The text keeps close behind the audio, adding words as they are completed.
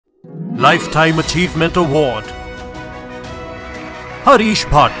Lifetime Achievement Award. Harish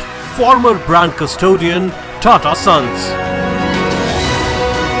Bhat, former brand custodian, Tata Sons.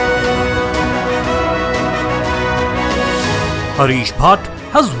 Harish Bhat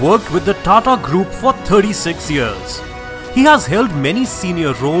has worked with the Tata Group for 36 years. He has held many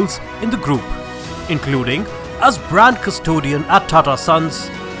senior roles in the group, including as brand custodian at Tata Sons,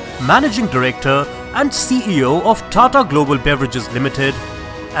 managing director and CEO of Tata Global Beverages Limited,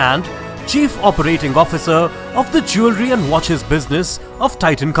 and Chief Operating Officer of the Jewellery and Watches business of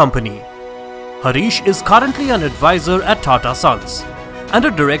Titan Company. Harish is currently an advisor at Tata Sons and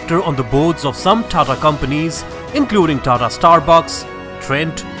a director on the boards of some Tata companies including Tata Starbucks,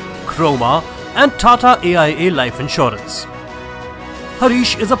 Trent, Chroma and Tata AIA Life Insurance.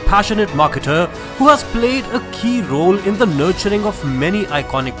 Harish is a passionate marketer who has played a key role in the nurturing of many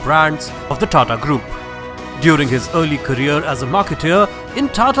iconic brands of the Tata Group. During his early career as a marketer in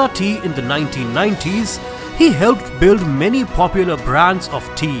Tata Tea in the 1990s, he helped build many popular brands of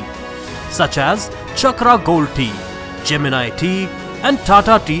tea, such as Chakra Gold Tea, Gemini Tea and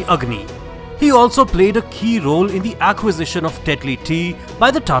Tata Tea Agni. He also played a key role in the acquisition of Tetley Tea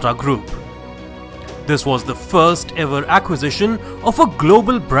by the Tata Group. This was the first ever acquisition of a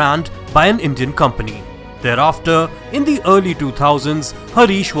global brand by an Indian company. Thereafter, in the early 2000s,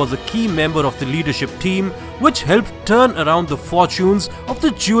 Harish was a key member of the leadership team which helped turn around the fortunes of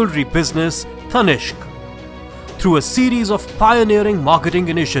the jewellery business Tanishq. Through a series of pioneering marketing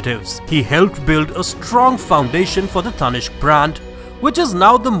initiatives, he helped build a strong foundation for the Tanishq brand, which is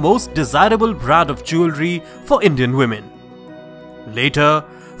now the most desirable brand of jewellery for Indian women. Later,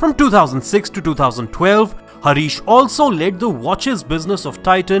 from 2006 to 2012, Harish also led the watches business of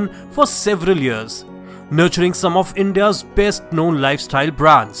Titan for several years, nurturing some of India's best-known lifestyle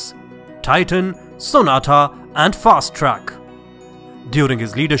brands, Titan, Sonata and Fast Track. During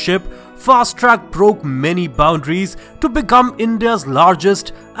his leadership, Fast Track broke many boundaries to become India's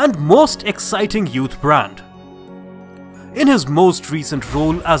largest and most exciting youth brand. In his most recent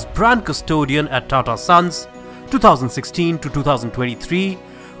role as brand custodian at Tata Sons, 2016 to 2023,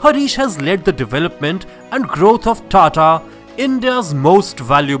 Harish has led the development and growth of Tata, India's most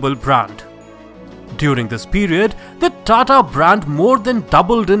valuable brand. During this period, the Tata brand more than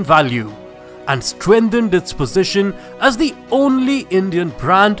doubled in value and strengthened its position as the only Indian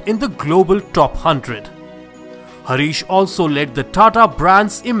brand in the global top 100. Harish also led the Tata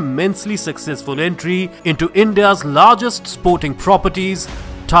brand's immensely successful entry into India's largest sporting properties,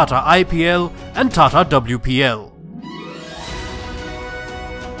 Tata IPL and Tata WPL.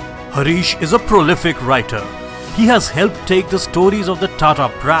 Harish is a prolific writer. He has helped take the stories of the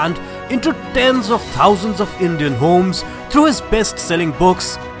Tata brand into tens of thousands of Indian homes through his best-selling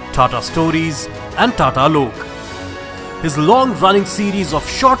books, Tata Stories and Tata Lok. His long-running series of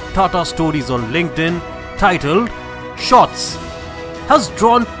short Tata stories on LinkedIn, titled Shots, has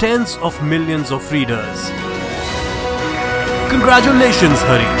drawn tens of millions of readers. Congratulations,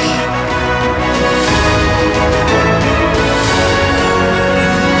 Harish!